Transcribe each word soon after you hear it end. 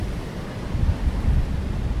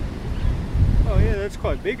that's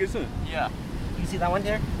quite big, isn't it? Yeah. You see that one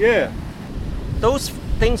there? Yeah. Those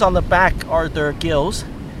things on the back are their gills.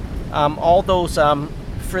 All those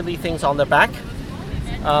frilly things on the back,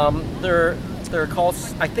 they're called,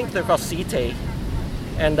 I think they're called setae,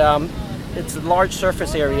 and it's a large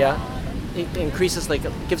surface area. It increases,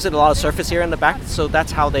 gives it a lot of surface area in the back, so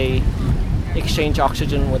that's how they exchange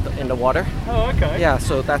oxygen in the water. Oh, okay. Yeah,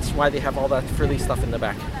 so that's why they have all that frilly stuff in the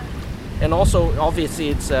back. And also, obviously,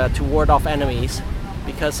 it's to ward off enemies,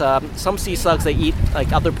 because some sea slugs, they eat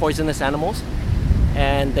like other poisonous animals,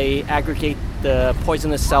 and they aggregate the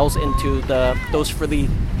poisonous cells into those frilly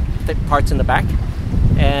thick parts in the back,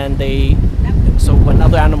 and so when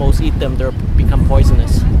other animals eat them, they become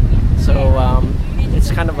poisonous. So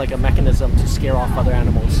it's kind of like a mechanism to scare off other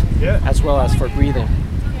animals, as well as for breathing.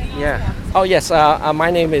 Yeah. Oh yes.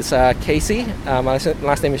 My name is Casey. My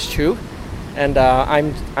last name is Chu, and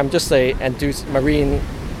I'm just a marine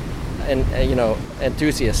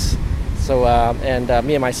enthusiast. So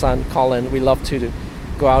me and my son Colin, we love to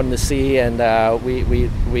go out in the sea, and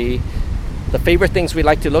we the favorite things we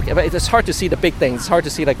like to look at. It's hard to see the big things. It's hard to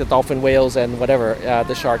see like the dolphin, whales, and whatever,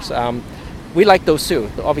 the sharks. We like those too.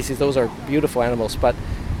 Obviously, those are beautiful animals. But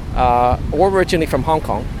we're originally from Hong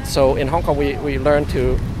Kong. So in Hong Kong, we learned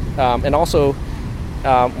to, and also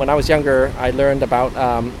when I was younger, I learned about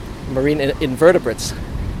marine invertebrates.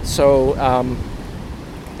 So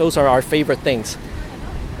those are our favorite things.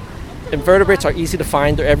 Invertebrates are easy to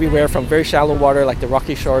find. They're everywhere, from very shallow water like the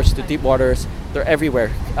rocky shores to deep waters. They're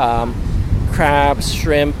everywhere. Crabs,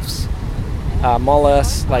 shrimps,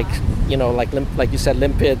 mollusks, like you said,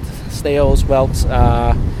 limpet, snails, whelks,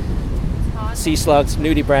 sea slugs,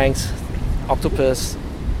 nudibranchs, octopus,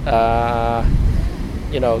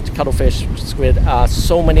 cuttlefish, squid.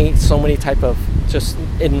 So many type of just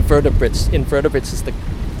invertebrates. Invertebrates is the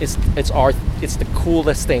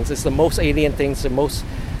coolest things. It's the most alien things, the most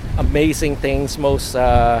amazing things, most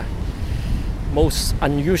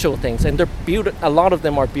unusual things, and a lot of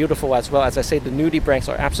them are beautiful as well. As I say, the nudibranchs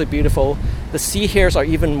are absolutely beautiful. The sea hares are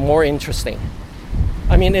even more interesting.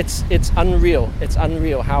 I mean, it's unreal. It's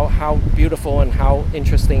unreal how beautiful and how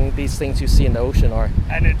interesting these things you see in the ocean are.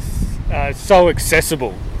 And it's so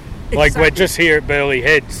accessible. Exactly. Like we're just here at Burleigh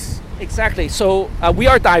Heads. Exactly. So we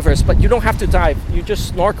are divers, but you don't have to dive. You just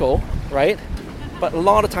snorkel, right? But a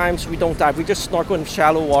lot of times we don't dive. We just snorkel in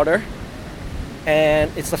shallow water.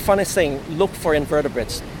 And it's the funnest thing. Look for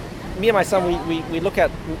invertebrates. Me and my son, we look at,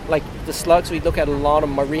 like the slugs, we look at a lot of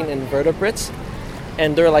marine invertebrates,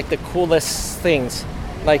 and they're like the coolest things.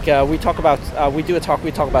 Like we talk about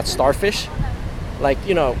starfish. Like,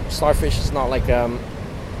 starfish is not like,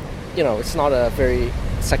 it's not a very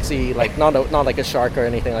sexy, like not like a shark or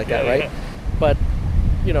anything like that, right? Yeah. But,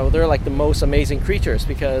 they're like the most amazing creatures,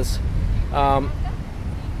 because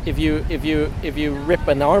if you rip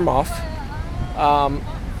an arm off,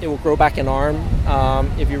 it will grow back an arm.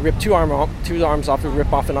 If you rip two arms off, you'll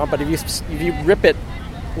rip off an arm. But if you rip it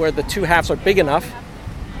where the two halves are big enough,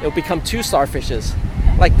 it'll become two starfishes.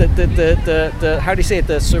 Like the how do you say it?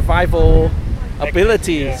 The survival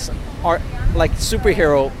abilities are like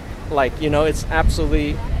superhero. Like, it's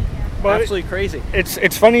absolutely crazy.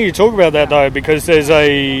 It's funny you talk about that though, because there's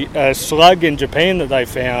a slug in Japan that they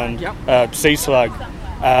found, sea slug,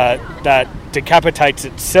 that decapitates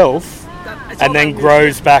itself. And then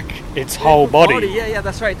grows back its whole body. Yeah,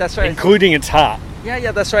 that's right. Including its heart.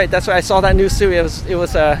 Yeah, that's right. I saw that news too. It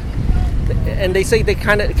was and they say they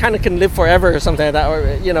kind of can live forever or something like that,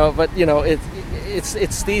 or but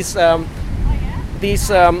it's these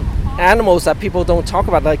animals that people don't talk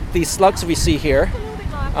about, like these slugs we see here.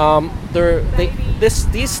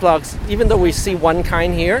 These slugs, even though we see one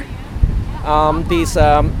kind here, these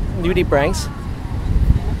nudibranchs,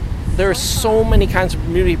 there are so many kinds of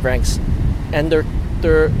nudibranchs. And they're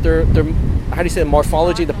how do you say, the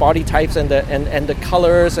morphology, the body types, and the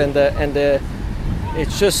colors, and the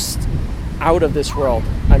it's just out of this world.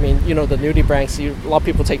 I mean, the nudibranchs. A lot of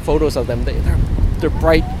people take photos of them. They're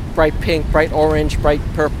bright pink, bright orange, bright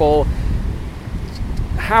purple.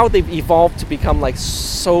 How they've evolved to become like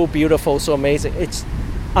so beautiful, so amazing. It's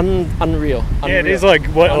unreal. Yeah, it is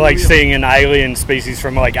like like seeing an alien species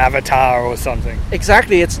from like Avatar or something.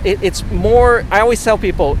 Exactly. It's more. I always tell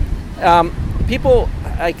people. People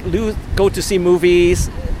go to see movies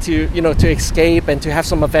to escape and to have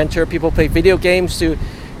some adventure. People play video games to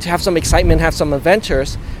have some excitement, have some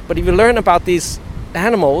adventures. But if you learn about these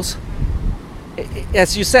animals,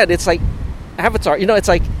 as you said, it's like Avatar. It's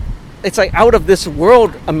like out of this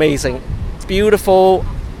world amazing. It's beautiful,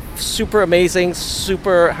 super amazing,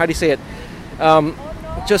 super, how do you say it?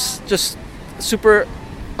 Just super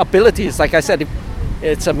abilities. Like I said,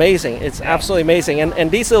 It's amazing. It's absolutely amazing.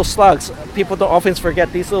 And these little slugs, people don't often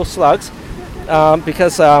forget these little slugs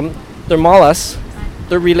because they're mollusks.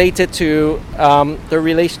 They're related to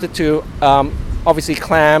obviously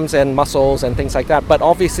clams and mussels and things like that. But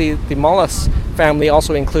obviously the mollusk family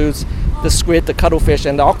also includes the squid, the cuttlefish,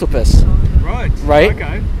 and the octopus. Right.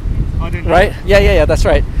 Okay. I didn't know. Right. Yeah. That's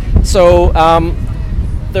right. So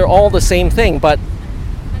they're all the same thing, but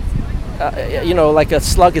like a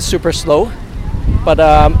slug is super slow, but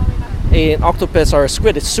an octopus or a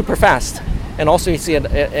squid is super fast. And also you see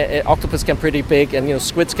an octopus can pretty big, and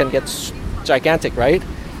squids can get gigantic, right?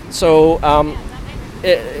 So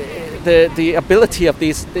the ability of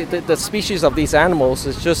these the species of these animals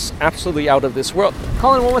is just absolutely out of this world.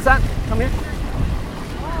 Colin, what was that? Come here.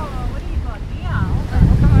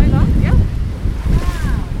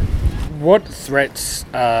 What threats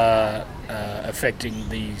are affecting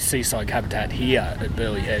the sea slug habitat here at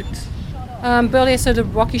Burleigh Heads? Burleigh, so the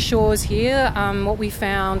rocky shores here, what we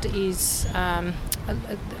found is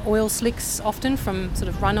oil slicks often from sort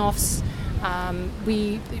of runoffs.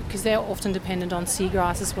 Because they're often dependent on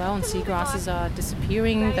seagrass as well, and seagrasses are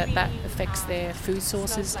disappearing, that affects their food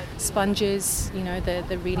sources. Sponges,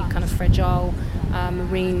 the really kind of fragile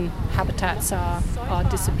marine habitats are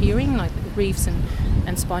disappearing, like reefs and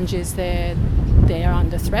sponges, they're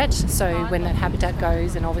under threat. So when that habitat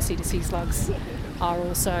goes, then obviously the sea slugs are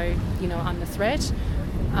also, under threat.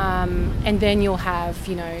 And then you'll have,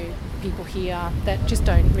 people here that just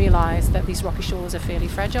don't realise that these rocky shores are fairly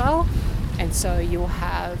fragile. And so you'll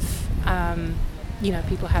have,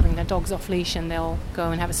 people having their dogs off leash, and they'll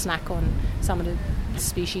go and have a snack on some of the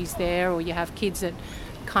species there, or you have kids that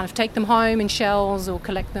kind of take them home in shells or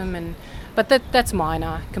collect them, but that's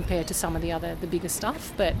minor compared to some of the bigger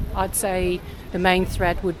stuff. But I'd say the main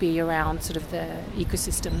threat would be around sort of the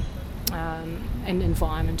ecosystem and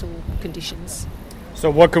environmental conditions. So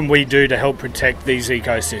what can we do to help protect these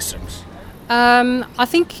ecosystems? I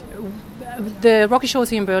think the rocky shores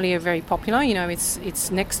here in Burleigh are very popular.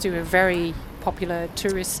 It's next to a very popular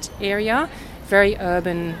tourist area, very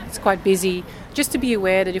urban, it's quite busy. Just to be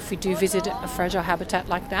aware that if we do visit a fragile habitat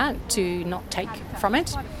like that, to not take from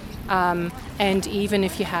it. And even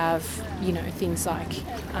if you have, things like,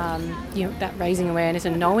 that raising awareness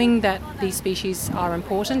and knowing that these species are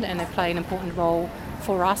important and they play an important role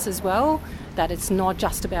for us as well, that it's not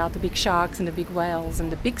just about the big sharks and the big whales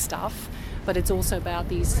and the big stuff, but it's also about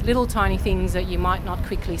these little tiny things that you might not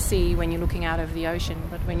quickly see when you're looking out over the ocean.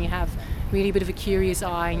 But when you have really a bit of a curious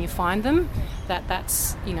eye and you find them,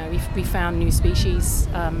 that's we found new species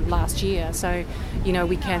last year. So,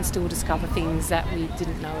 we can still discover things that we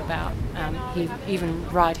didn't know about, even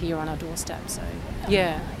right here on our doorstep. So,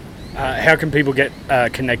 yeah. How can people get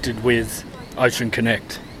connected with Ocean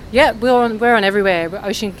Connect? Yeah, we're on everywhere.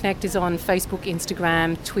 Ocean Connect is on Facebook,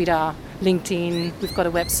 Instagram, Twitter, LinkedIn. We've got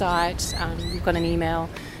a website. We've got an email.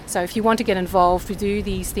 So if you want to get involved, we do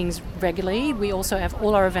these things regularly. We also have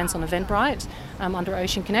all our events on Eventbrite under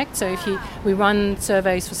Ocean Connect. So we run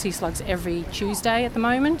surveys for sea slugs every Tuesday at the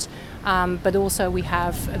moment. But also we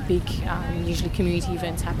have a big, usually community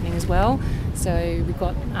events happening as well. So we've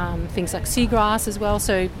got things like seagrass as well,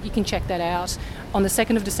 so you can check that out. On the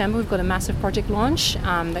 2nd of December, we've got a massive project launch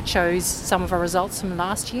that shows some of our results from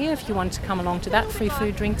last year. If you want to come along to that, free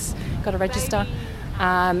food, drinks, got to register.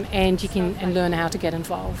 And you can learn how to get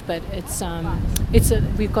involved. But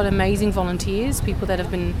we've got amazing volunteers, people that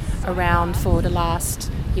have been around for the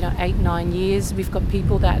last 8-9 years. We've got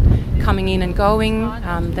people that coming in and going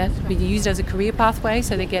that we used as a career pathway,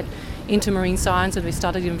 so they get into marine science, and we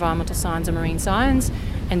studied environmental science and marine science,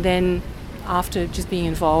 and then after just being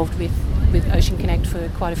involved with Ocean Connect for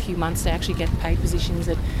quite a few months, they actually get paid positions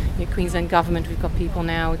at Queensland Government. We've got people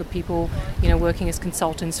working as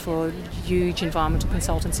consultants for huge environmental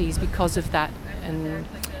consultancies because of that and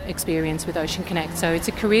experience with Ocean Connect. So it's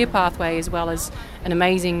a career pathway as well as an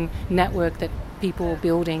amazing network that people are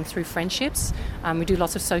building through friendships. We do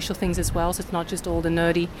lots of social things as well, so it's not just all the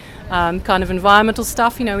nerdy kind of environmental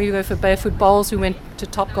stuff. We go for barefoot bowls. We went to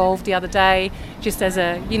Topgolf the other day just as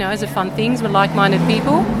a fun things. We're like-minded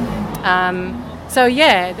people. So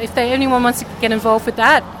yeah, if anyone wants to get involved with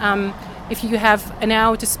that, if you have an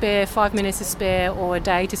hour to spare, 5 minutes to spare, or a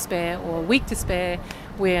day to spare, or a week to spare,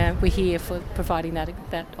 we're here for providing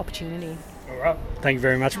that opportunity. All right. Thank you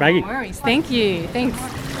very much, Maggie. No worries. Thank you. Thanks.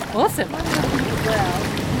 Awesome. I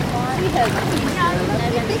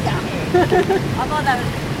thought that was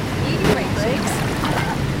 83 weeks.